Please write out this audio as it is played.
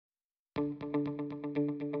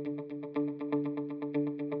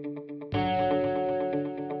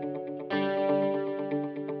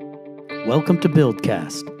Welcome to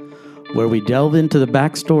Buildcast, where we delve into the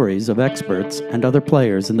backstories of experts and other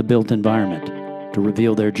players in the built environment to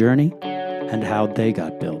reveal their journey and how they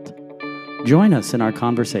got built. Join us in our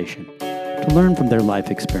conversation to learn from their life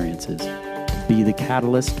experiences, to be the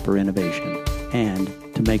catalyst for innovation, and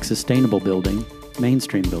to make sustainable building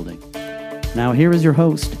mainstream building. Now here is your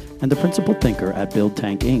host and the principal thinker at Build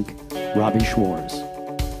Tank Inc., Robbie Schwarz.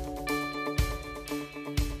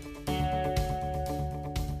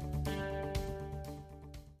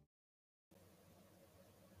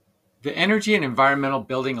 The Energy and Environmental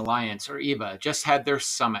Building Alliance, or EEBA, just had their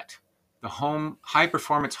summit, the High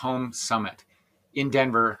Performance Home Summit in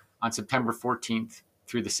Denver on September 14th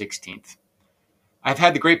through the 16th. I've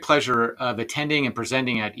had the great pleasure of attending and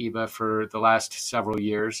presenting at EEBA for the last several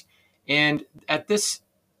years. And at this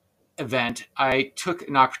event, I took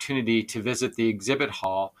an opportunity to visit the exhibit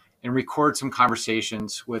hall and record some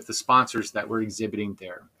conversations with the sponsors that were exhibiting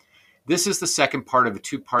there. This is the second part of a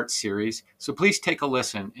two-part series, so please take a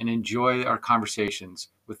listen and enjoy our conversations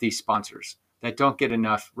with these sponsors that don't get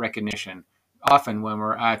enough recognition, often when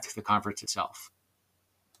we're at the conference itself.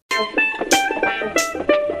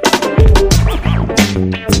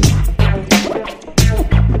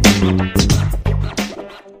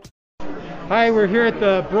 Hi, we're here at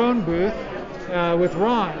the Broan booth with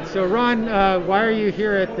Ron. So Ron, why are you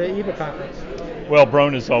here at the EEBA conference? Well,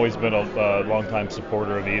 Broan has always been a longtime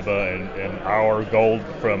supporter of EEBA, and our goal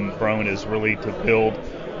from Broan is really to build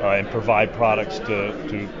and provide products to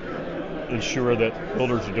ensure that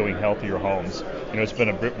builders are doing healthier homes. You know, it's been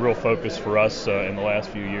a real focus for us in the last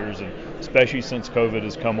few years, and especially since COVID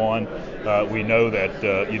has come on, we know that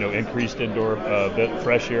increased indoor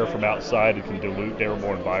fresh air from outside, it can dilute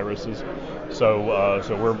airborne viruses. So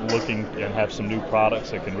we're looking and have some new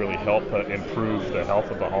products that can really help improve the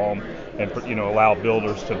health of the home and allow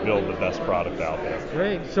builders to build the best product out there.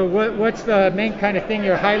 Great. So what's the main kind of thing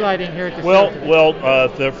you're highlighting here at the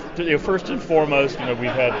show? First and foremost,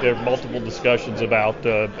 we've had multiple discussions about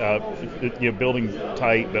building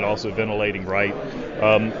tight but also ventilating right.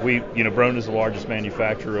 Broan is the largest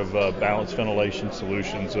manufacturer of balanced ventilation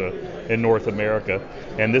solutions in North America,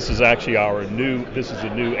 and this is actually a new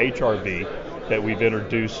HRV that we've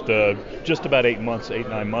introduced just about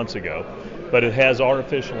 8-9 months ago. But it has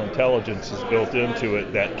artificial intelligence built into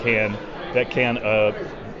it that can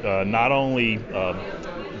not only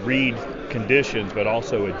read conditions but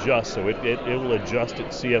also adjust. So it will adjust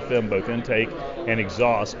its CFM, both intake and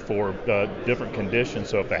exhaust, for different conditions.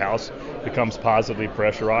 So if the house becomes positively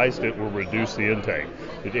pressurized, it will reduce the intake.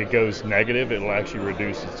 If it goes negative, it will actually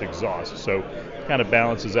reduce its exhaust. So it kind of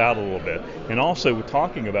balances out a little bit. And also, we're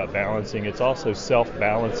talking about balancing, it's also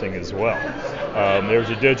self-balancing as well. There's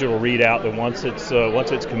a digital readout that once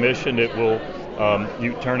it's commissioned, it will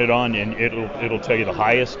you turn it on and it'll tell you the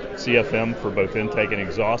highest CFM for both intake and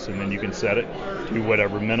exhaust, and then you can set it to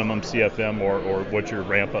whatever minimum CFM or what your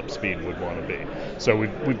ramp up speed would want to be. So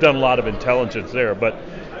we've done a lot of intelligence there, but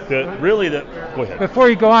go ahead. Before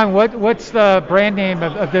you go on, what's the brand name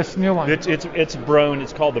of this new one? It's Broan.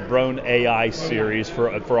 It's called the Broan AI series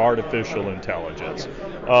for artificial intelligence.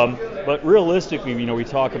 But realistically, we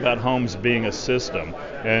talk about homes being a system,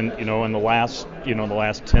 and in the last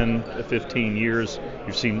 10 to 15 years,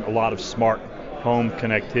 you've seen a lot of smart home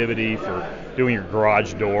connectivity for doing your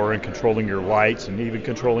garage door and controlling your lights and even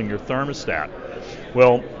controlling your thermostat.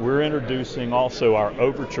 Well, we're introducing also our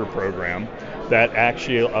Overture program that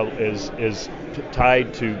actually is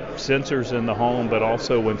tied to sensors in the home, but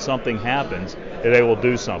also when something happens, they will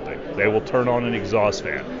do something. They will turn on an exhaust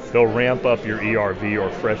fan. They'll ramp up your ERV or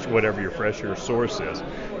whatever your fresh air source is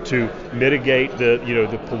to mitigate the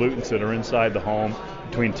pollutants that are inside the home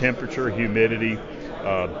between temperature, humidity,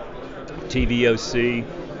 TVOC,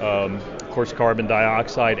 of course carbon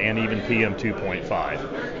dioxide, and even PM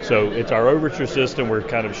 2.5. So it's our Overture system. We're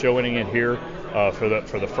kind of showing it here for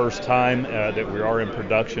the first time that we are in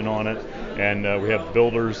production on it, and we have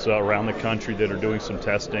builders around the country that are doing some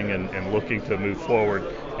testing and looking to move forward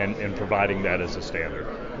and providing that as a standard.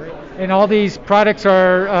 And all these products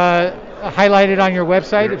are highlighted on your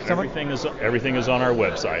website? Everything is on our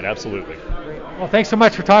website, absolutely. Well, thanks so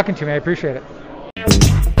much for talking to me. I appreciate it.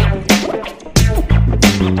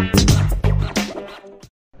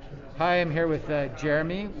 Hi, I'm here with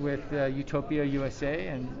Jeremy with Utopia USA,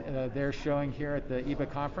 and they're showing here at the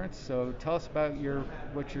EBA conference. So tell us about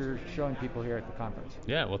what you're showing people here at the conference.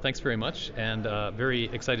 Yeah, well, thanks very much, and very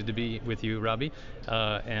excited to be with you, Robbie,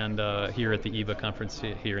 and here at the EBA conference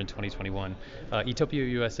here in 2021. Utopia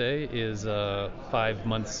USA is 5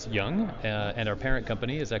 months young, and our parent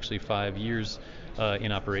company is actually 5 years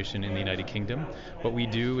in operation in the United Kingdom. What we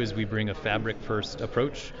do is we bring a fabric-first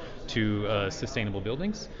approach to sustainable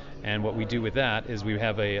buildings, and what we do with that is we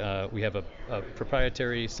have a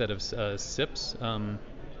proprietary set of SIPs.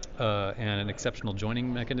 And an exceptional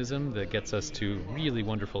joining mechanism that gets us to really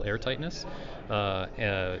wonderful air tightness,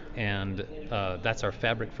 and that's our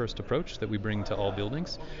fabric-first approach that we bring to all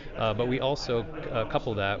buildings. But we also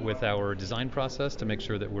couple that with our design process to make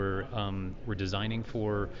sure that we're designing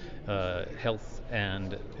for health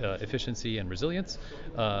and efficiency and resilience,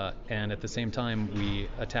 and at the same time we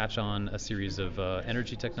attach on a series of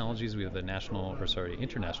energy technologies. We have a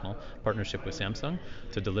international partnership with Samsung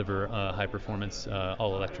to deliver high-performance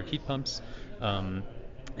all-electric heat pumps,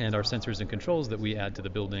 and our sensors and controls that we add to the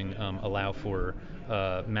building allow for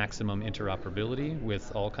maximum interoperability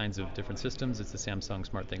with all kinds of different systems. It's the Samsung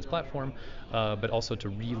SmartThings platform, but also to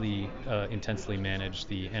really intensely manage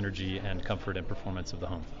the energy and comfort and performance of the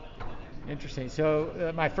home. Interesting.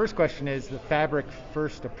 So my first question is the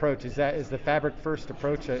fabric-first approach. Is the fabric-first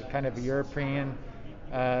approach a kind of a European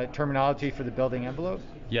terminology for the building envelope?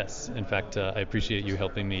 Yes, in fact, I appreciate you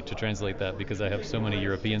helping me to translate that because I have so many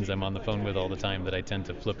Europeans I'm on the phone with all the time that I tend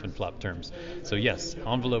to flip and flop terms. So yes,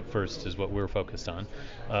 envelope first is what we're focused on,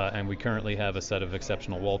 and we currently have a set of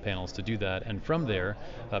exceptional wall panels to do that. And from there,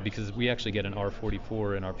 because we actually get an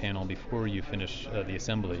R44 in our panel before you finish the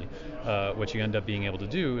assembly, what you end up being able to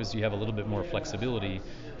do is you have a little bit more flexibility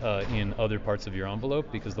in other parts of your envelope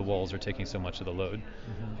because the walls are taking so much of the load.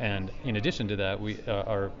 Mm-hmm. And in addition to that,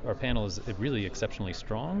 our panel is really exceptionally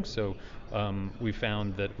strong. So we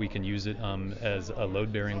found that we can use it as a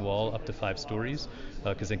load-bearing wall up to 5 stories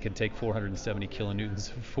because it can take 470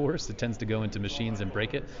 kilonewtons of force. It tends to go into machines and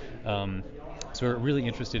break it. So we're really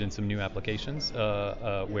interested in some new applications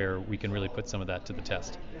where we can really put some of that to the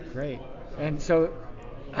test. Great. And so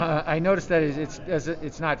I noticed that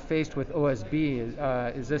it's not faced with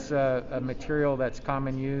OSB. Is this a material that's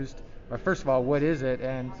common used? Or first of all, what is it?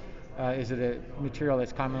 And is it a material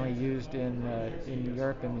that's commonly used in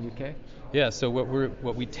Europe and the UK? Yeah, so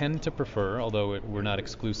what we tend to prefer, although we're not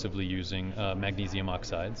exclusively using magnesium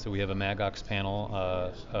oxide. So we have a MagOx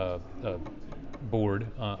panel board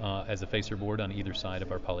as a facer board on either side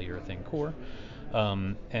of our polyurethane core.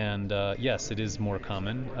 Yes, it is more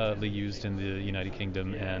commonly used in the United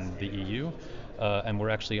Kingdom and the EU. And we're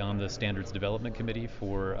actually on the Standards Development Committee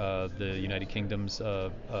for the United Kingdom's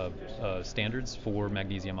standards for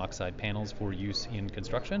magnesium oxide panels for use in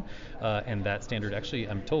construction. And that standard actually,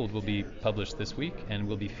 I'm told, will be published this week and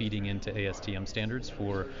will be feeding into ASTM standards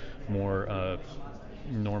for more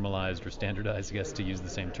normalized or standardized, I guess to use the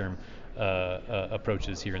same term,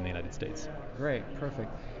 approaches here in the United States. Great,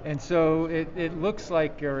 perfect. And so it looks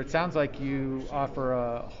like, or it sounds like you offer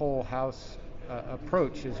a whole house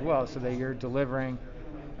approach as well, so that you're delivering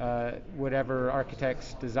whatever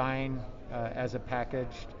architects design as a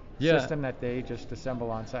packaged system that they just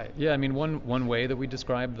assemble on site. Yeah, I mean one way that we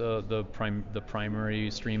describe the primary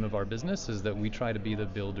stream of our business is that we try to be the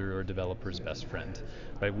builder or developer's best friend.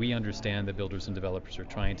 Right? We understand that builders and developers are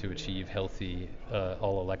trying to achieve healthy,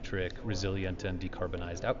 all-electric, resilient, and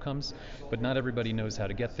decarbonized outcomes, but not everybody knows how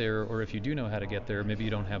to get there, or if you do know how to get there, maybe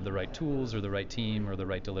you don't have the right tools or the right team or the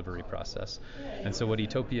right delivery process. And so what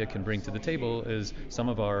Utopia can bring to the table is some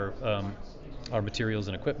of our materials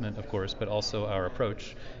and equipment, of course, but also our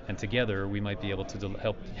approach, and together we might be able to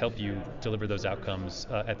help you deliver those outcomes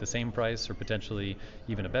at the same price or potentially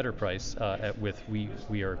even a better price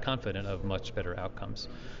we are confident of much better outcomes.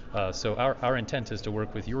 So our intent is to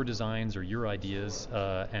work with your designs or your ideas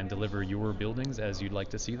and deliver your buildings as you'd like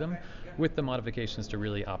to see them, with the modifications to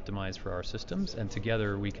really optimize for our systems, and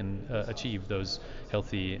together we can achieve those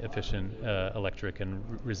healthy, efficient, electric, and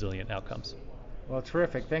resilient outcomes. Well,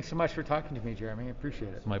 terrific. Thanks so much for talking to me, Jeremy. I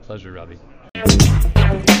appreciate it. My pleasure, Robbie.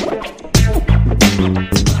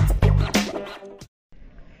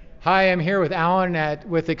 Hi, I'm here with Alan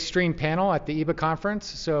with Extreme Panel at the EBA conference.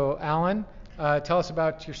 So, Alan, tell us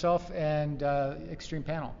about yourself and Extreme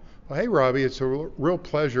Panel. Well, hey, Robbie, it's a real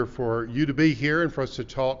pleasure for you to be here and for us to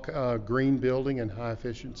talk green building and high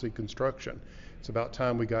efficiency construction. It's about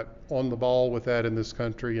time we got on the ball with that in this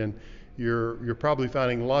country, and you're probably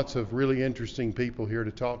finding lots of really interesting people here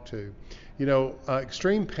to talk to. You know,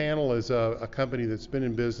 Extreme Panel is a company that's been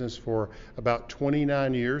in business for about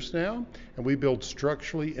 29 years now, and we build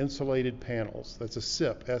structurally insulated panels. That's a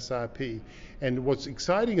SIP, S-I-P. And what's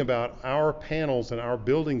exciting about our panels and our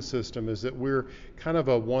building system is that we're kind of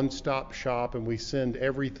a one-stop shop, and we send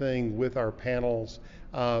everything with our panels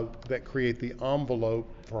that create the envelope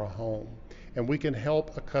for a home. And we can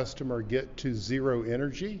help a customer get to zero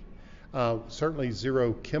energy. Certainly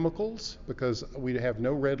zero chemicals, because we have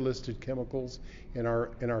no red listed chemicals in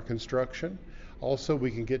our construction. Also,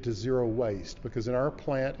 we can get to zero waste, because in our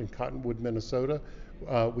plant in Cottonwood, Minnesota,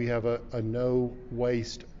 we have a no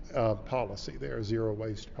waste policy there, a zero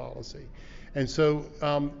waste policy. And so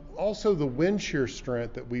also the wind shear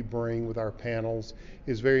strength that we bring with our panels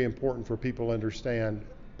is very important for people to understand,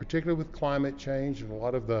 particularly with climate change and a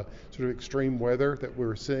lot of the sort of extreme weather that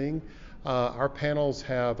we're seeing. Our panels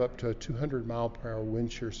have up to a 200 mile per hour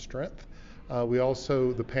wind shear strength.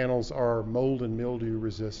 The panels are mold and mildew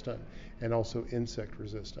resistant and also insect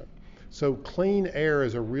resistant. So clean air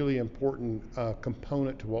is a really important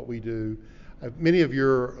component to what we do. Many of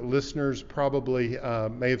your listeners probably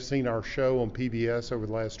may have seen our show on PBS over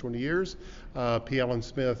the last 20 years, P. Allen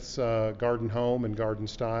Smith's Garden Home and Garden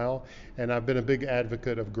Style. And I've been a big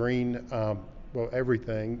advocate of green,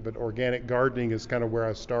 everything, but organic gardening is kind of where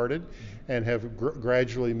I started, and have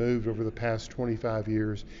gradually moved over the past 25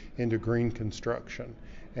 years into green construction.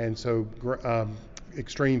 And so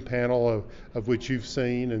Extreme Panel, of which you've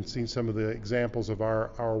seen and seen some of the examples of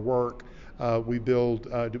our work, we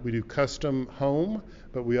do custom home,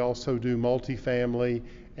 but we also do multifamily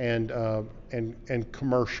and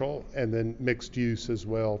commercial, and then mixed use as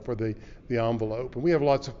well for the envelope. And we have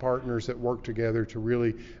lots of partners that work together to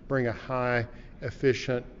really bring a high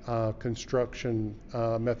efficient construction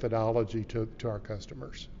methodology to our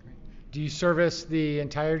customers. Do you service the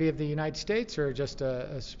entirety of the United States or just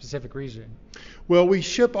a specific region? Well, we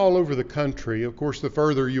ship all over the country. Of course, the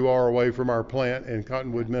further you are away from our plant in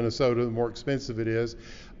Cottonwood, Minnesota, the more expensive it is.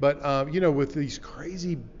 But with these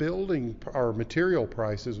crazy building or material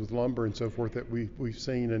prices with lumber and so forth that we've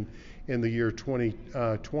seen in the year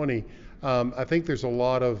 2020, I think there's a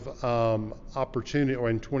lot of opportunity, or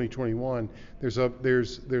in 2021, there's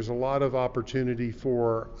a lot of opportunity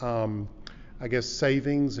for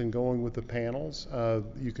savings in going with the panels.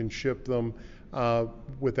 You can ship them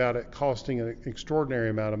without it costing an extraordinary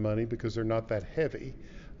amount of money because they're not that heavy.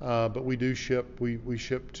 But we do ship. We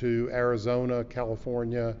ship to Arizona,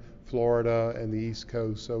 California, Florida, and the East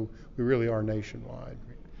Coast. So we really are nationwide.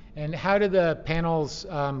 And how do the panels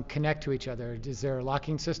connect to each other? Is there a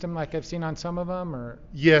locking system like I've seen on some of them, or?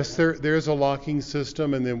 Yes, there is a locking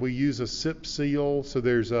system, and then we use a SIP seal. So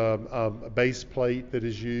there's a base plate that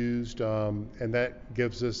is used, and that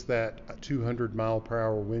gives us that 200 mile per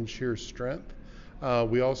hour wind shear strength.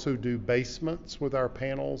 We also do basements with our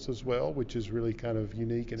panels as well, which is really kind of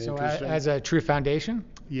unique and interesting. So as a true foundation?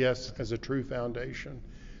 Yes, as a true foundation.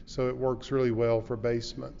 So it works really well for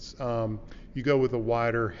basements. You go with a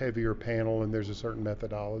wider, heavier panel, and there's a certain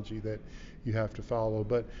methodology that you have to follow.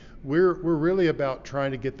 But we're really about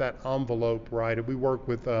trying to get that envelope right. And we work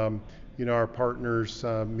with our partners,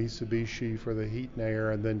 Mitsubishi for the heat and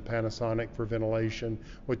air, and then Panasonic for ventilation.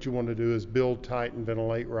 What you want to do is build tight and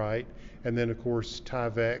ventilate right. And then, of course,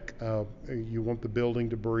 Tyvek, you want the building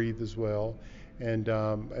to breathe as well. And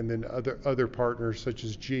then other partners such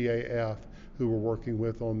as GAF, who we're working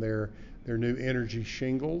with on their new energy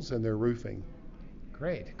shingles and their roofing.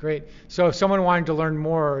 Great. So if someone wanted to learn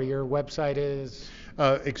more, your website is?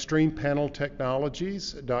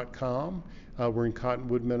 ExtremePanelTechnologies.com. We're in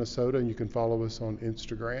Cottonwood, Minnesota, and you can follow us on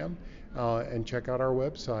Instagram and check out our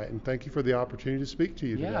website. And thank you for the opportunity to speak to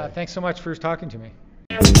you today. Yeah, thanks so much for talking to me.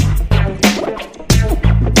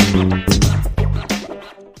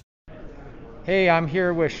 Hey, I'm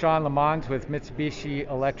here with Sean Lamons with Mitsubishi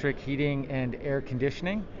Electric Heating and Air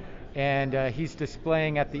Conditioning, and he's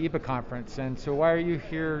displaying at the IBA conference. And so why are you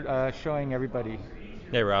here showing everybody?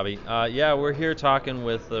 Hey, Robbie. We're here talking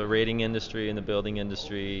with the rating industry and the building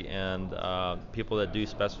industry and people that do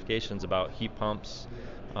specifications about heat pumps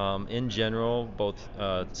in general, both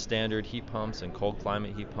standard heat pumps and cold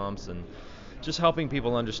climate heat pumps, and just helping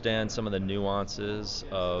people understand some of the nuances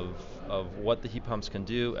of what the heat pumps can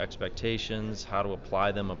do, expectations, how to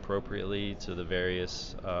apply them appropriately to the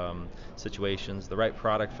various situations, the right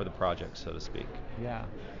product for the project, so to speak. Yeah.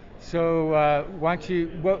 So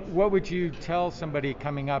what would you tell somebody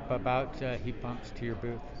coming up about heat pumps to your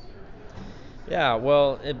booth? Yeah,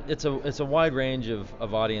 well, it's a wide range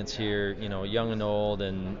of audience here, young and old,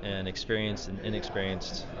 and experienced and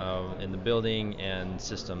inexperienced in the building and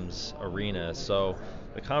systems arena. So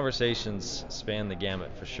the conversations span the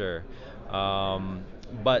gamut for sure.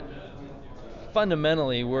 But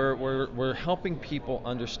fundamentally, we're helping people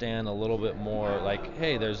understand a little bit more. Like,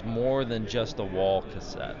 hey, there's more than just a wall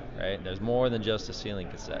cassette, right? There's more than just a ceiling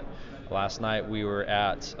cassette. Last night we were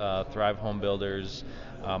at Thrive Home Builders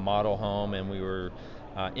model home, and we were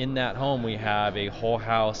in that home. We have a whole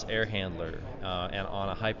house air handler and on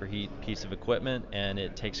a hyperheat piece of equipment, and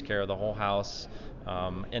it takes care of the whole house.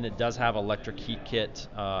 And it does have electric heat kit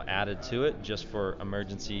added to it just for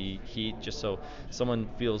emergency heat, just so someone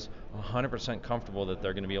feels 100% comfortable that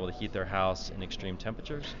they're going to be able to heat their house in extreme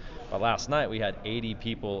temperatures. But last night we had 80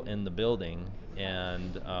 people in the building,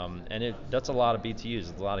 and that's a lot of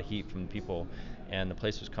BTUs, it's a lot of heat from people, and the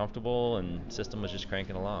place was comfortable and system was just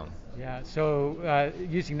cranking along. Yeah, so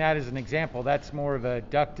using that as an example, that's more of a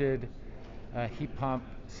ducted heat pump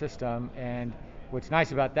system, and what's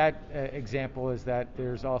nice about that example is that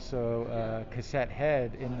there's also a cassette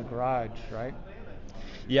head in the garage, right?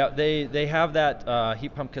 Yeah, they have that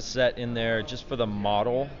heat pump cassette in there just for the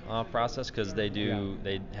model process, because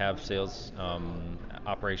they have sales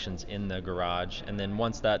operations in the garage, and then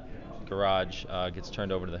once that garage gets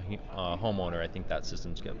turned over to the homeowner, I think that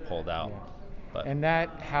system's get pulled out. Yeah. But And that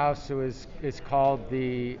house is called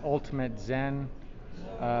the Ultimate Zen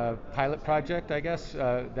pilot project, I guess,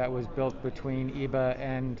 that was built between EBA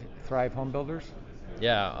and Thrive Home Builders.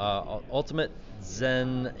 yeah, Ultimate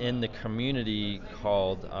Zen in the community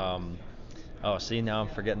called. See, now I'm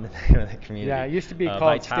forgetting the name of the community. Yeah, it used to be called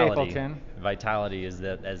Vitality. Stapleton. Vitality is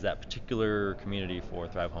that particular community for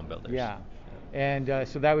Thrive Home Builders. Yeah. And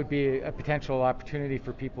so that would be a potential opportunity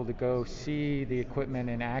for people to go see the equipment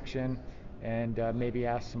in action and maybe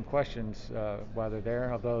ask some questions while they're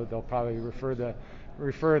there, although they'll probably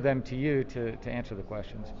refer them to you to answer the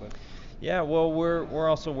questions. But yeah, well, we're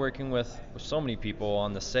also working with so many people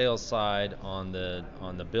on the sales side, on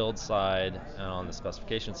the build side, and on the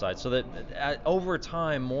specification side, so that over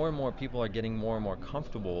time, more and more people are getting more and more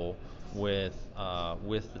comfortable with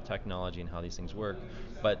the technology and how these things work.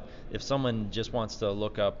 But if someone just wants to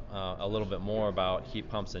look up a little bit more about heat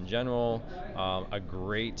pumps in general, a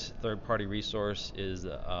great third-party resource is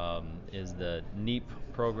the NEAP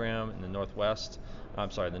program in the Northwest.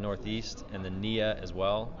 The Northeast, and the NEIA as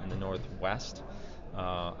well in the Northwest.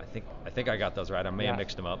 I think I got those right. I may have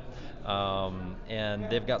mixed them up. And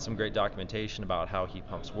they've got some great documentation about how heat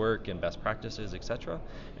pumps work and best practices, etc.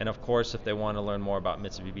 And of course, if they want to learn more about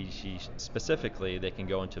Mitsubishi specifically, they can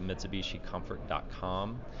go into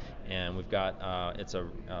MitsubishiComfort.com. And we've got it's a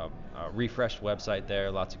refreshed website there,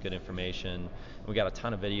 lots of good information. We got a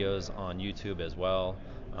ton of videos on YouTube as well.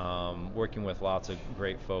 Working with lots of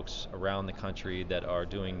great folks around the country that are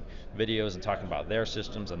doing videos and talking about their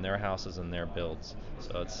systems and their houses and their builds.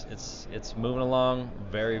 So it's moving along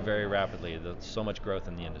very, very rapidly. There's so much growth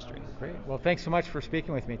in the industry. great. Well, thanks so much for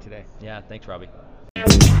speaking with me today. Yeah, thanks, Robbie.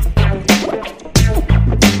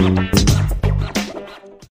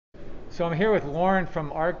 So I'm here with Lauren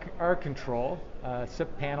from Arc Control,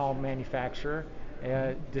 SIP panel manufacturer,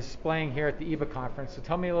 displaying here at the EBA conference. So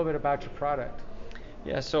tell me a little bit about your product.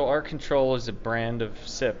 Yeah, so Arc Control is a brand of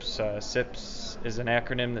SIPs. SIPs is an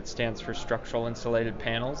acronym that stands for Structural Insulated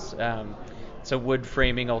Panels. It's a wood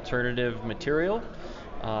framing alternative material.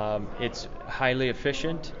 It's highly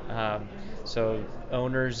efficient. So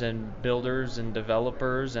owners and builders and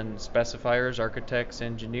developers and specifiers, architects,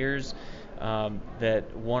 engineers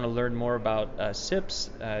that want to learn more about SIPs,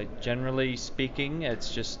 generally speaking,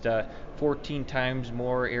 it's just 14 times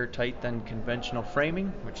more airtight than conventional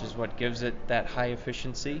framing, which is what gives it that high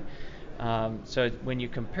efficiency. So when you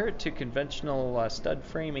compare it to conventional stud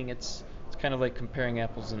framing, it's kind of like comparing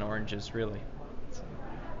apples and oranges, really.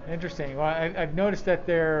 Interesting. Well, I've noticed that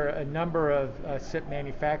there are a number of SIP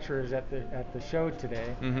manufacturers at the show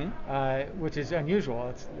today, which is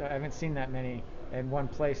unusual. I haven't seen that many in one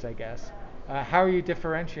place, I guess. How are you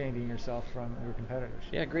differentiating yourself from your competitors?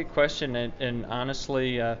 Yeah, great question. And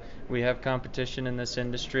honestly, we have competition in this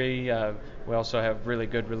industry. We also have really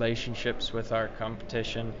good relationships with our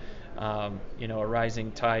competition. A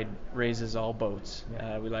rising tide raises all boats,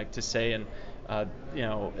 we like to say. And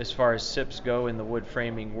as far as SIPs go in the wood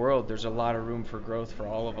framing world, there's a lot of room for growth for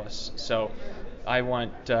all of us. So I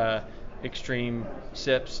want Extreme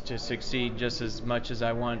SIPs to succeed just as much as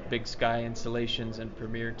I want Big Sky Installations and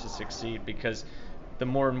Premier to succeed, because the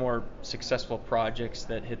more and more successful projects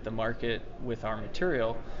that hit the market with our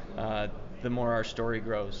material, the more our story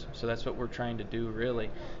grows. So that's what we're trying to do, really,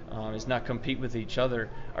 is not compete with each other.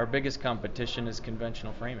 Our biggest competition is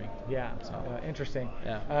conventional framing. Yeah, interesting.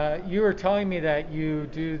 Yeah. You were telling me that you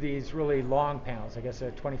do these really long panels, I guess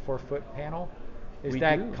a 24-foot panel. Is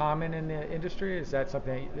that common in the industry? Is that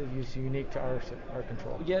something that is unique to our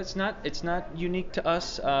control? Yeah, it's not unique to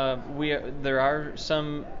us. There are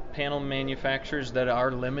some panel manufacturers that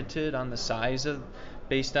are limited on the size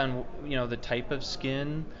based on the type of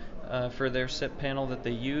skin for their SIP panel that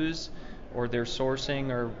they use, or their sourcing,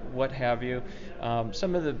 or what have you.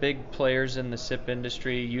 Some of the big players in the SIP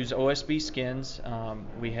industry use OSB skins.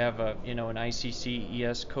 We have an ICC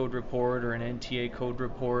ES code report or an NTA code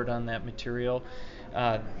report on that material.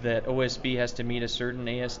 That OSB has to meet a certain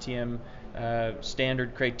ASTM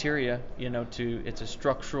standard criteria, it's a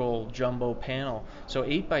structural jumbo panel. So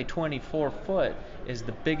 8 by 24 foot is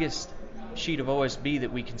the biggest sheet of OSB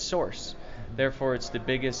that we can source. Therefore, it's the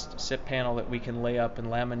biggest SIP panel that we can lay up and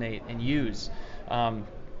laminate and use.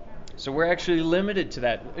 So we're actually limited to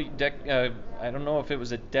that. I don't know if it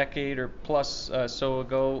was a decade or plus so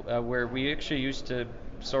ago where we actually used to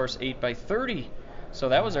source 8 by 30. So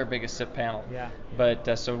that was our biggest SIP panel. Yeah.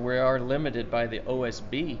 But so we are limited by the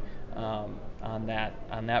OSB on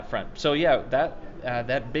that front. So yeah,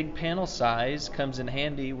 that big panel size comes in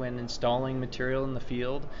handy when installing material in the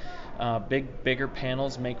field. Bigger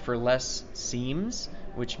panels make for less seams,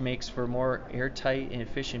 which makes for more airtight and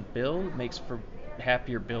efficient build, makes for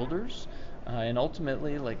happier builders, and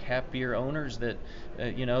ultimately happier owners that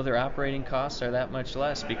their operating costs are that much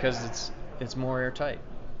less because it's more airtight.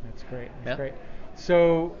 That's great. That's great.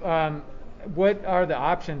 So what are the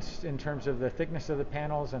options in terms of the thickness of the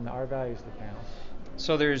panels and the R values of the panels?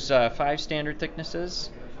 So there's 5 standard thicknesses,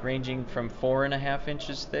 ranging from 4.5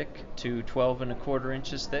 inches thick to 12.25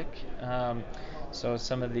 inches thick. So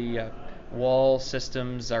some of the wall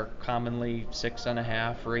systems are commonly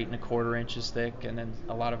 6.5 or 8.25 inches thick, and then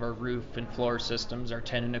a lot of our roof and floor systems are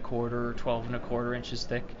 10.25 or 12.25 inches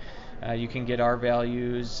thick. You can get R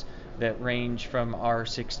values that range from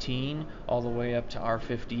R16 all the way up to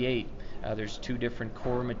R58. There's 2 different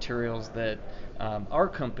core materials that our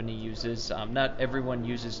company uses. Not everyone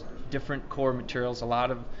uses different core materials. A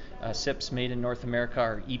lot of SIPs made in North America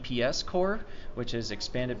are EPS core, which is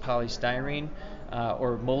expanded polystyrene,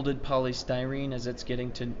 or molded polystyrene, as it's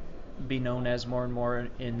getting to be known as more and more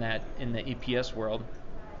in the EPS world.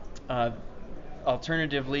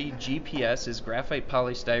 Alternatively, GPS is graphite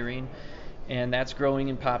polystyrene, and that's growing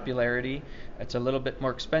in popularity. It's a little bit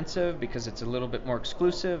more expensive because it's a little bit more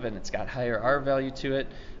exclusive and it's got higher R value to it.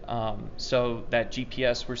 So that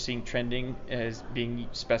GPS we're seeing trending is being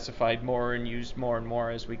specified more and used more and more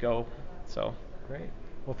as we go. So great.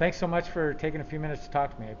 Well, thanks so much for taking a few minutes to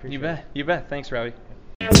talk to me. I appreciate it. You bet. Thanks, Robbie.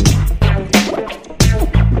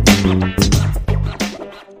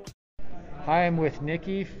 Hi, I'm with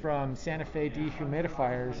Nikki from Santa Fe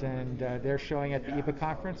Dehumidifiers, and they're showing at the IBA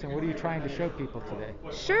conference. And what are you trying to show people today?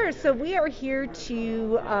 Sure. So we are here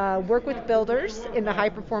to work with builders in the high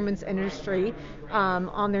performance industry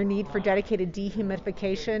on their need for dedicated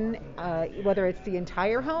dehumidification, whether it's the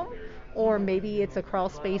entire home or maybe it's a crawl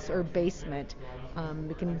space or basement.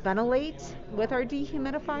 We can ventilate with our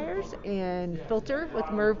dehumidifiers and filter with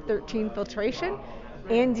MERV 13 filtration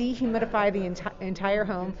and dehumidify the entire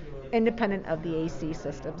home independent of the AC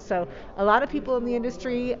system. So a lot of people in the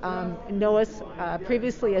industry know us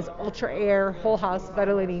previously as Ultra Air whole house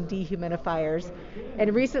ventilating dehumidifiers,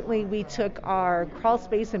 and recently we took our crawl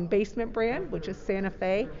space and basement brand, which is Santa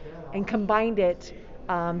Fe, and combined it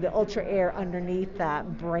the Ultra Air underneath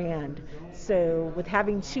that brand. So with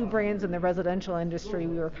having 2 brands in the residential industry,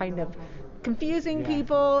 we were kind of confusing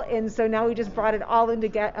people, and so now we just brought it all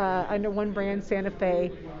under one brand, Santa Fe,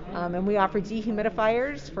 and we offer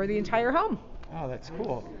dehumidifiers for the entire home. Oh, that's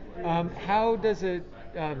cool. How does it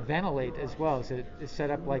ventilate as well? Is it set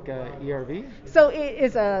up like a ERV? So it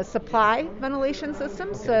is a supply ventilation system.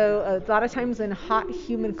 Okay. So a lot of times in hot,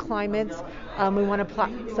 humid climates, we want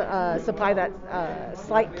to supply that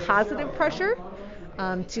slight positive pressure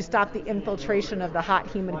to stop the infiltration of the hot,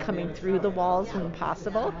 humid coming through the walls when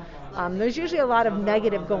possible. There's usually a lot of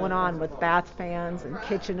negative going on with bath fans and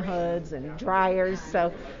kitchen hoods and dryers,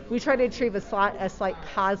 so we try to achieve a slight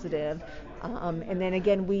positive. And then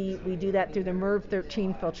again, we do that through the MERV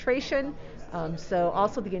 13 filtration. So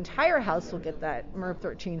also the entire house will get that MERV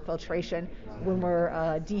 13 filtration when we're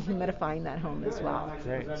dehumidifying that home as well.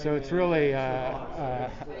 Great. So it's really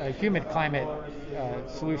a humid climate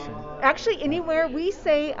solution. Actually, anywhere we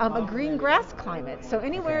say a green grass climate. So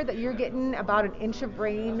anywhere that you're getting about an inch of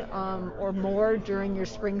rain or more during your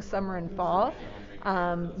spring, summer, and fall,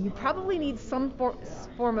 you probably need some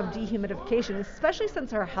form of dehumidification, especially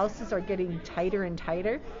since our houses are getting tighter and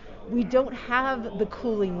tighter. We don't have the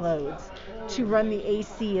cooling loads to run the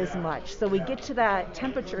AC as much. So we get to that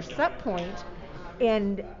temperature set point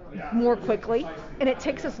and more quickly, and it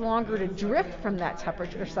takes us longer to drift from that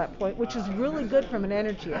temperature set point, which is really good from an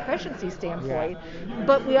energy efficiency standpoint. Yeah.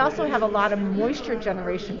 But we also have a lot of moisture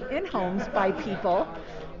generation in homes by people,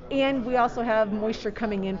 and we also have moisture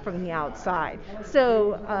coming in from the outside.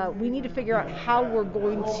 So we need to figure out how we're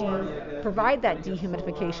going to provide that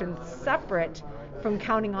dehumidification separate from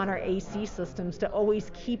counting on our AC systems to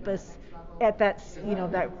always keep us at that,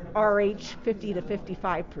 that RH 50 to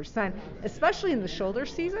 55%, especially in the shoulder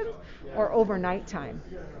season or overnight time.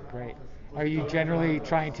 Great. Are you generally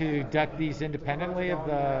trying to duct these independently of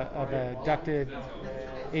a ducted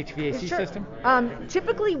HVAC system?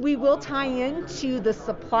 Typically, we will tie into the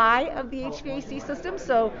supply of the HVAC system.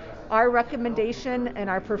 So our recommendation and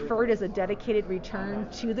our preferred is a dedicated return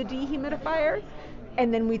to the dehumidifier.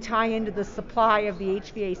 And then we tie into the supply of the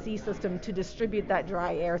HVAC system to distribute that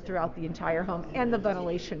dry air throughout the entire home and the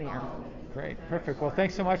ventilation air. Great, perfect. Well,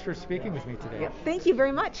 thanks so much for speaking with me today. Yeah, thank you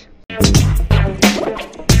very much.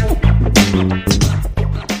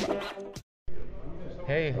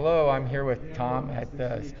 Hey, hello. I'm here with Tom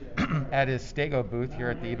at his Stego booth here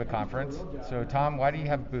at the IBA conference. So, Tom, why do you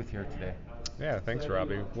have a booth here today? Yeah, thanks,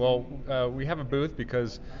 Robbie. Well, we have a booth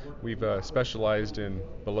because we've specialized in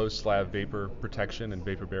below slab vapor protection and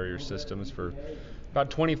vapor barrier systems for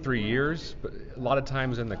about 23 years, but a lot of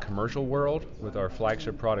times in the commercial world with our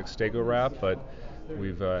flagship product Stego Wrap, but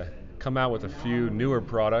we've come out with a few newer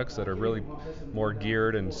products that are really more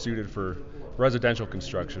geared and suited for residential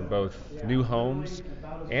construction, both new homes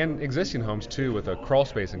and existing homes too, with a crawl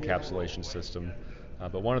space encapsulation system.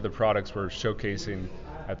 But one of the products we're showcasing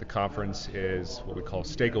at the conference is what we call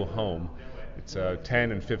Stego Home. It's a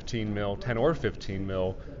 10 or 15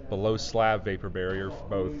 mil below slab vapor barrier for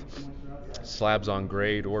both slabs on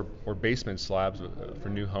grade or basement slabs for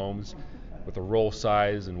new homes, with a roll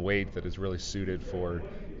size and weight that is really suited for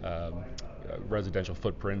residential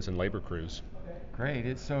footprints and labor crews.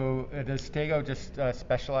 Great. So does Stego just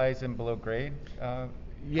specialize in below grade?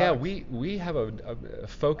 Yeah, we have a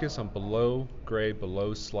focus on below grade,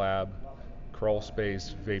 below slab, crawl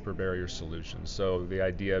space vapor barrier solutions. So the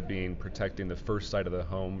idea being protecting the first side of the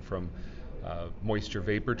home from moisture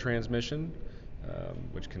vapor transmission,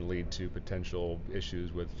 which can lead to potential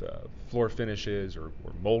issues with floor finishes or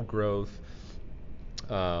mold growth,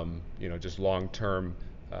 just long-term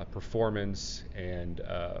performance and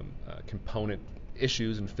component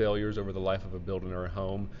issues and failures over the life of a building or a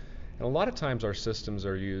home. And a lot of times our systems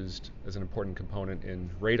are used as an important component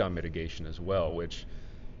in radon mitigation as well, which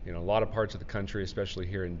a lot of parts of the country, especially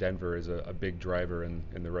here in Denver, is a big driver in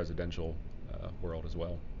the residential world as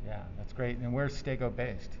well. Yeah, that's great. And where's Stego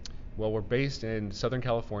based? Well, we're based in Southern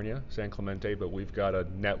California, San Clemente, but we've got a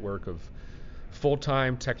network of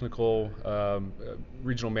full-time technical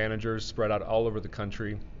regional managers spread out all over the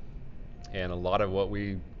country. And a lot of what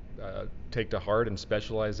we take to heart and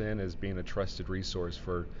specialize in is being a trusted resource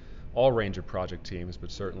for all range of project teams, but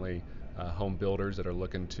certainly home builders that are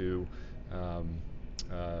looking to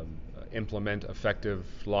implement effective,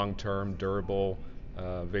 long-term, durable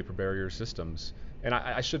vapor barrier systems. And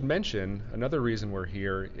I should mention, another reason we're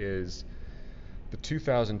here is the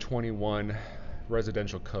 2021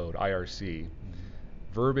 Residential Code, IRC.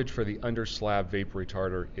 Verbiage for the underslab vapor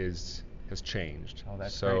retarder has changed. Oh,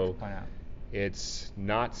 that's great to point out. It's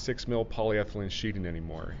not 6 mil polyethylene sheeting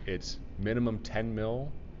anymore. It's minimum 10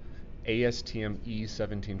 mil ASTM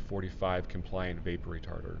E1745 compliant vapor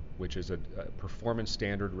retarder, which is a performance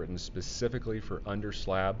standard written specifically for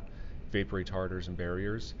underslab vapor retarders and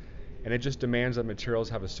barriers. And it just demands that materials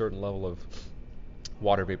have a certain level of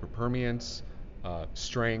water vapor permeance,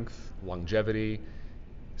 strength, longevity,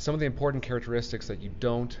 some of the important characteristics that you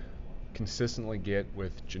don't consistently get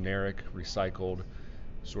with generic, recycled,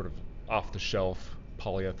 sort of off-the-shelf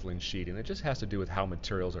polyethylene sheeting. It just has to do with how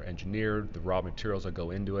materials are engineered, the raw materials that go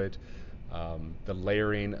into it, the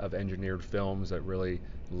layering of engineered films that really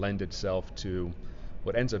lend itself to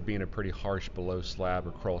what ends up being a pretty harsh below slab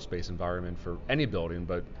or crawl space environment for any building,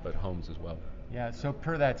 but homes as well. Yeah, so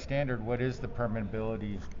per that standard, what is the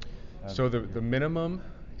permeability? So the minimum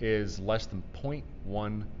is less than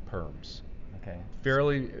 0.1 perms. Okay.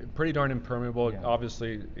 Pretty darn impermeable. Yeah.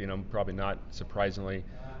 Obviously, probably not surprisingly,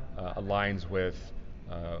 aligns with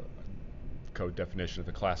code definition of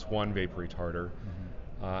the Class 1 vapor retarder.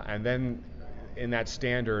 Mm-hmm. And then in that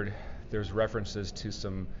standard, there's references to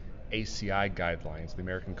some ACI guidelines, the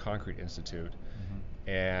American Concrete Institute. Mm-hmm.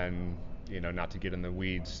 And, not to get in the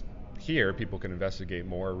weeds here, people can investigate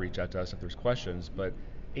more, reach out to us if there's questions, but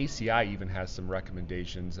ACI even has some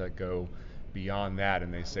recommendations that go beyond that,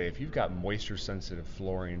 and they say if you've got moisture-sensitive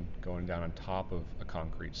flooring going down on top of a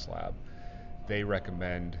concrete slab, they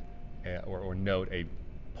recommend or note a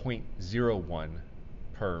 0.01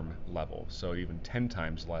 perm level, so even 10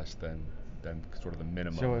 times less than sort of the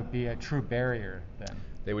minimum. So it would be a true barrier then?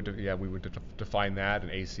 We would define that,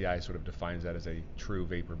 and ACI sort of defines that as a true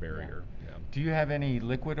vapor barrier. Yeah. Do you have any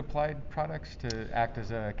liquid applied products to act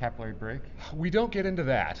as a capillary break? We don't get into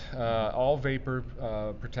that. All vapor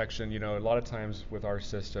protection, a lot of times with our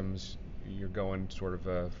systems, you're going sort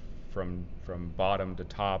of from bottom to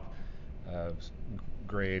top,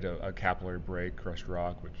 grade a capillary break, crushed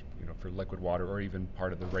rock, which for liquid water, or even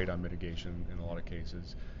part of the radon mitigation in a lot of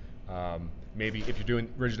cases. Maybe if you're doing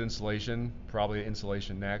rigid insulation, probably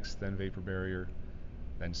insulation next, then vapor barrier,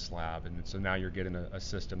 then slab. And so now you're getting a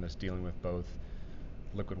system that's dealing with both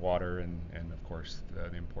liquid water and of course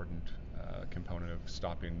the important component of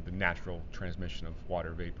stopping the natural transmission of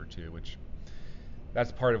water vapor too, which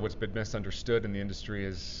that's part of what's been misunderstood in the industry,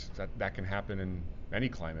 is that can happen in any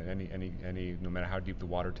climate, any no matter how deep the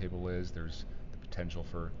water table is, there's the potential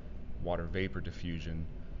for water vapor diffusion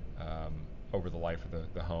over the life of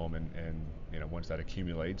the home, and once that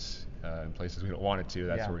accumulates in places we don't want it to,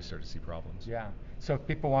 that's where we start to see problems. Yeah. So if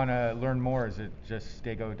people want to learn more, is it just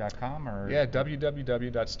stego.com or? Yeah,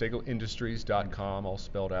 www.stegoindustries.com, all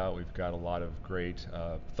spelled out. We've got a lot of great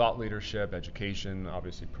thought leadership, education,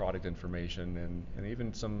 obviously product information, and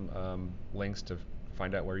even some links to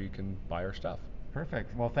find out where you can buy our stuff.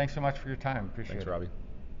 Perfect. Well, thanks so much for your time. Appreciate it. Thanks, Robbie.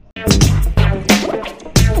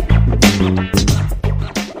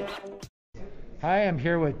 Hi, I'm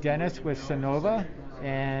here with Dennis with Sonova.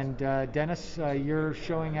 And Dennis, you're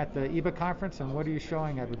showing at the IBA conference, and what are you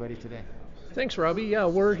showing everybody today? Thanks, Robbie. Yeah,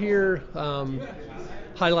 we're here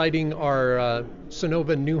highlighting our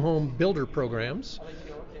Sonova new home builder programs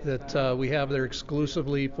that we have there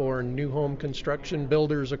exclusively for new home construction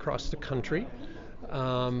builders across the country.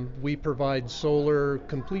 We provide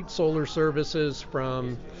complete solar services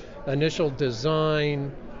from initial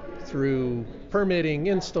design through permitting,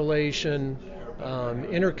 installation,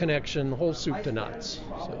 interconnection, the whole soup to nuts.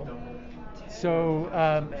 So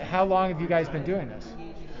how long have you guys been doing this?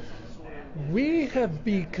 We have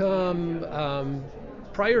become,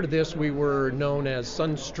 prior to this, we were known as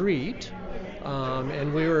SunStreet,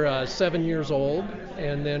 and we were 7 years old,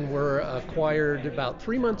 and then were acquired about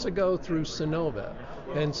 3 months ago through Sonova.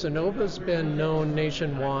 And Sonova's been known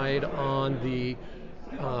nationwide on the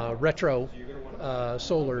retro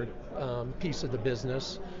solar piece of the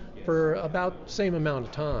business for about the same amount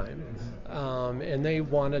of time, and they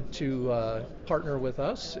wanted to partner with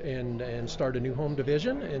us and start a new home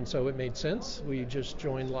division, and so it made sense. We just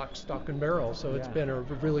joined lock, stock, and barrel, so it's been a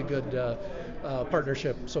really good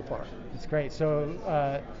partnership so far. That's great.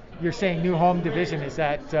 So you're saying new home division, is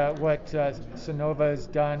that what Sonova has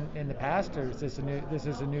done in the past, or is this a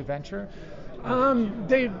new venture?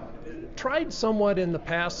 They tried somewhat in the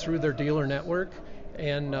past through their dealer network,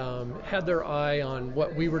 and had their eye on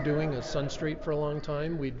what we were doing as SunStreet for a long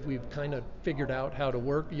time. We've kind of figured out how to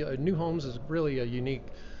work. New homes is really a unique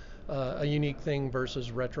thing versus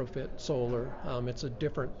retrofit solar. It's a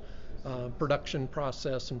different production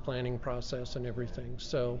process and planning process and everything.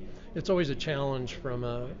 So it's always a challenge from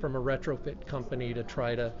a retrofit company to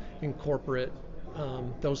try to incorporate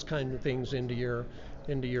those kind of things into your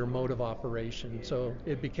mode of operation. So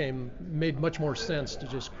it made much more sense to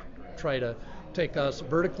just try to take us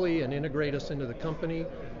vertically and integrate us into the company,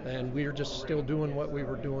 and we're just still doing what we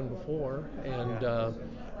were doing before, and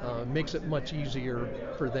makes it much easier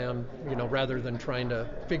for them, rather than trying to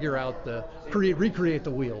figure out recreate the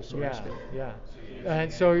wheel, so to speak. Yeah.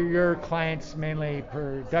 And so your clients mainly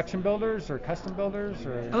production builders or custom builders,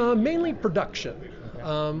 or? Mainly production.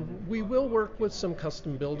 Okay. We will work with some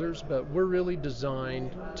custom builders, but we're really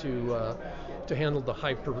designed to handle the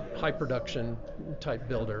high production type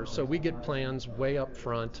builders. So we get plans way up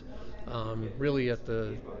front, really at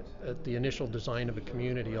the initial design of a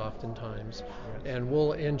community oftentimes, and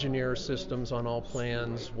we'll engineer systems on all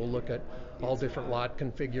plans. We'll look at all different lot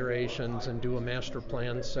configurations and do a master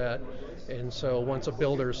plan set. And so once a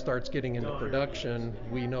builder starts getting into production,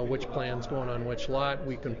 we know which plan's going on which lot.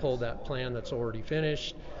 We can pull that plan that's already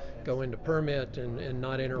finished, go into permit, and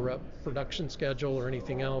not interrupt production schedule or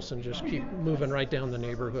anything else, and just keep moving right down the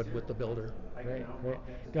neighborhood with the builder.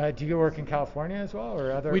 Great. Do you work in California as well,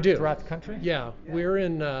 or we do. Throughout the country? Yeah,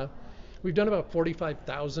 we've done about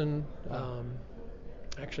 45,000,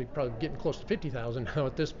 actually probably getting close to 50,000 now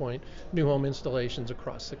at this point, new home installations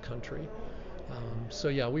across the country. So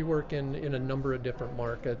yeah, we work in a number of different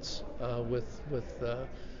markets with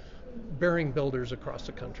bearing builders across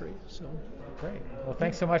the country. So great. Well,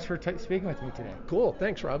 thanks so much for speaking with me today. Cool.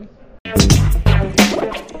 Thanks, Robbie.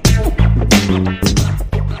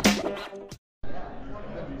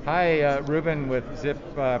 Hi, Ruben with Zip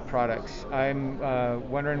Products. I'm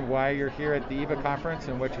wondering why you're here at the EVA conference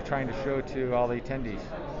and what you're trying to show to all the attendees.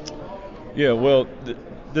 Yeah, well,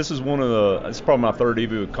 this is it's probably my third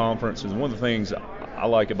EVA conference, and one of the things I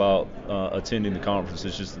like about attending the conference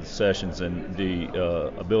is just the sessions and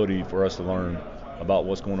the ability for us to learn about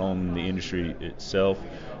what's going on in the industry itself.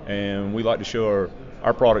 And we like to show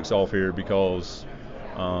our products off here because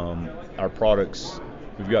our products,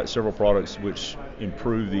 we've got several products which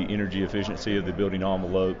improve the energy efficiency of the building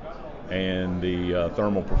envelope and the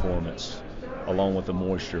thermal performance, along with the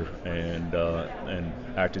moisture and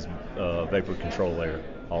act as vapor control layer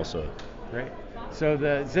also. Great. So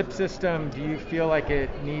the Zip system, do you feel like it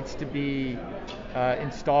needs to be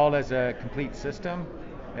installed as a complete system?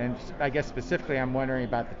 And I guess specifically I'm wondering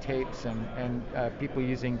about the tapes and people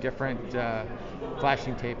using different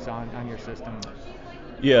flashing tapes on your system.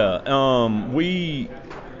 Yeah,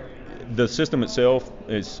 the system itself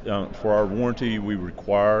is, for our warranty, we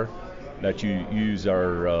require that you use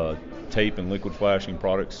our tape and liquid flashing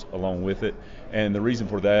products along with it. And the reason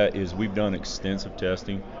for that is we've done extensive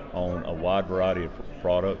testing on a wide variety of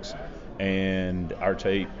products, and our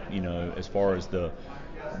tape, as far as the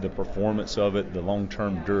performance of it, the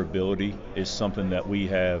long-term durability is something that we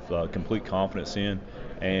have complete confidence in.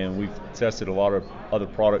 And we've tested a lot of other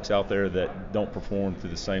products out there that don't perform to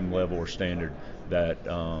the same level or standard that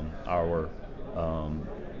our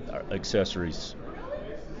accessories,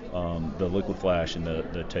 the liquid flash and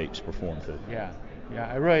the tapes perform to. Yeah,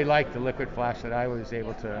 I really like the liquid flash that I was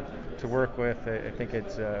able to work with. I think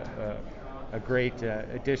it's a great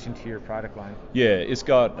addition to your product line. Yeah, it's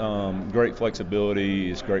got great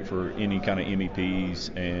flexibility. It's great for any kind of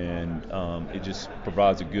MEPs, and it just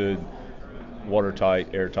provides a good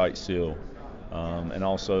watertight, airtight seal. And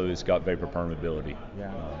also it's got vapor permeability.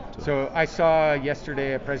 Yeah. So I saw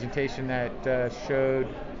yesterday a presentation that showed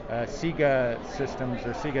SIGA systems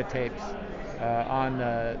or SIGA tapes on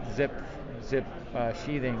Zip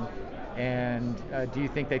sheathing. And do you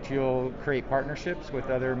think that you'll create partnerships with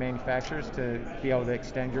other manufacturers to be able to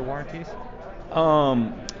extend your warranties?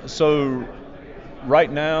 So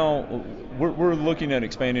right now we're looking at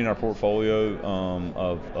expanding our portfolio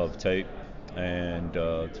of tape. And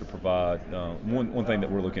to provide one thing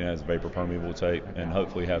that we're looking at is vapor permeable tape, and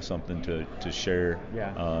hopefully have something to share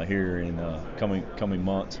here in coming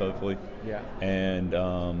months, hopefully. Yeah. And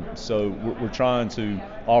so we're trying to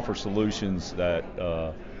offer solutions that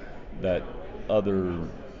other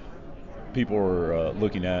people are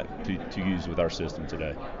looking at to use with our system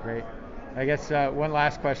today. Great. I guess one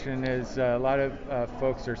last question is a lot of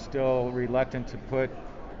folks are still reluctant to put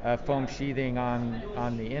foam sheathing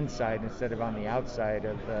on the inside instead of on the outside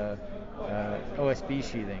of the OSB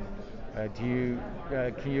sheathing.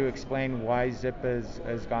 Can you explain why Zip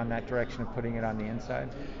has gone that direction of putting it on the inside?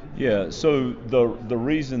 Yeah, so the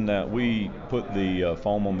reason that we put the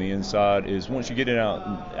foam on the inside is once you get it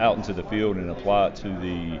out into the field and apply it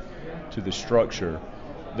to the structure,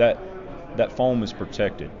 that foam is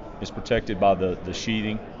protected. It's protected by the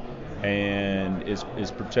sheathing, and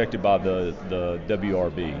is protected by the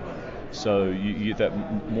WRB. So you get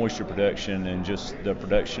that moisture protection and just the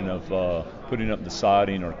protection of putting up the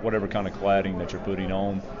siding or whatever kind of cladding that you're putting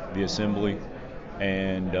on the assembly,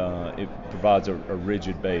 and it provides a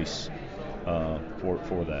rigid base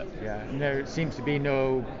for that. Yeah, and there seems to be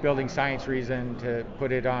no building science reason to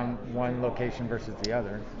put it on one location versus the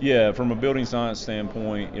other. Yeah, from a building science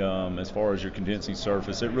standpoint, as far as your condensing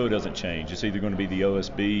surface, it really doesn't change. It's either going to be the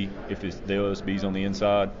OSB, if it's the OSB's on the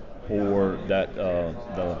inside, or that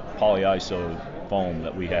the polyiso foam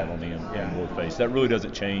that we have on the inboard face. That really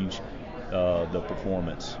doesn't change the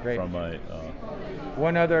performance. Great. From a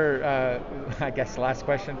one other, I guess, last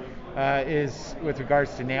question is with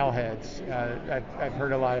regards to nail heads. I've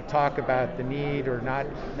heard a lot of talk about the need or not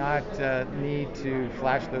need to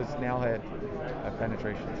flash those nail head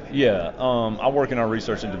penetrations. Yeah, I work in our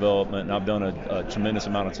research and development, and I've done a tremendous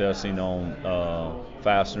amount of testing on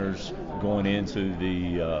fasteners going into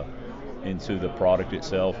the product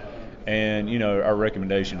itself, and our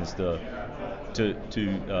recommendation is to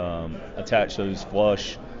attach those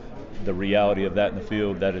flush. The reality of that in the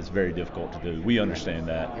field, that is very difficult to do. We understand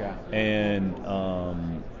that. Yeah. And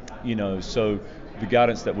so the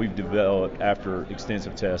guidance that we've developed after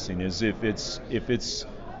extensive testing is if it's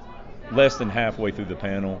less than halfway through the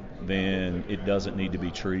panel, then it doesn't need to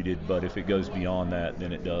be treated. But if it goes beyond that,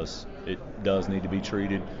 then it does need to be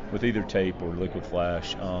treated with either tape or liquid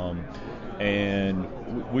flash. And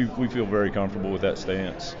we feel very comfortable with that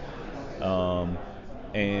stance.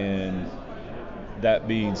 And that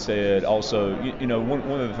being said, also,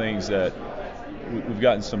 one of the things that we've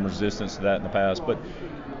gotten some resistance to that in the past, but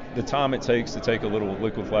the time it takes to take a little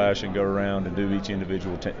liquid flash and go around and do each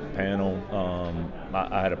individual panel,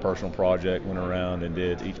 I had a personal project, went around and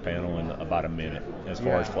did each panel in about a minute as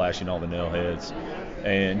far as flashing all the nail heads,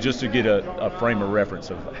 and just to get a frame of reference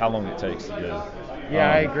of how long it takes to do.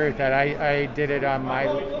 Yeah, I agree with that. I did it on my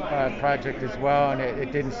project as well, and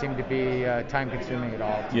it didn't seem to be time-consuming at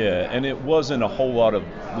all. Yeah, and it wasn't a whole lot of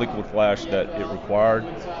liquid flash that it required.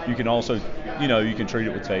 You can also, you can treat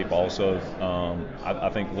it with tape also. I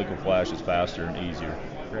think liquid flash is faster and easier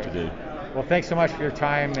to do. Well, thanks so much for your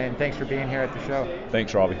time, and thanks for being here at the show.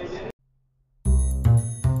 Thanks, Robbie.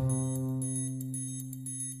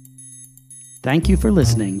 Thank you for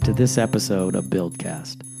listening to this episode of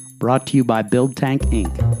Buildcast, brought to you by BuildTank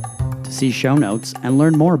Inc. To see show notes and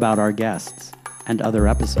learn more about our guests and other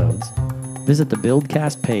episodes, visit the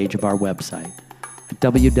Buildcast page of our website at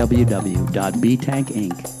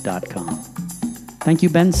www.btankinc.com. Thank you,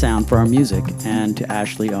 Ben Sound, for our music, and to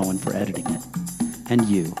Ashley Owen for editing it, and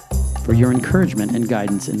you for your encouragement and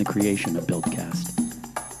guidance in the creation of Buildcast.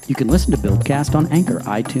 You can listen to Buildcast on Anchor,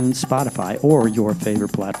 iTunes, Spotify, or your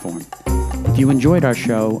favorite platform. If you enjoyed our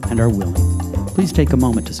show and are willing, please take a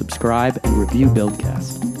moment to subscribe and review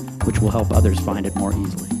Buildcast, which will help others find it more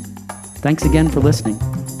easily. Thanks again for listening,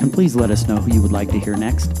 and please let us know who you would like to hear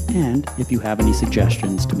next, and if you have any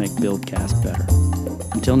suggestions to make Buildcast better.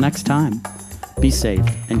 Until next time, be safe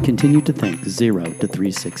and continue to think 0 to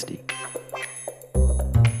 360.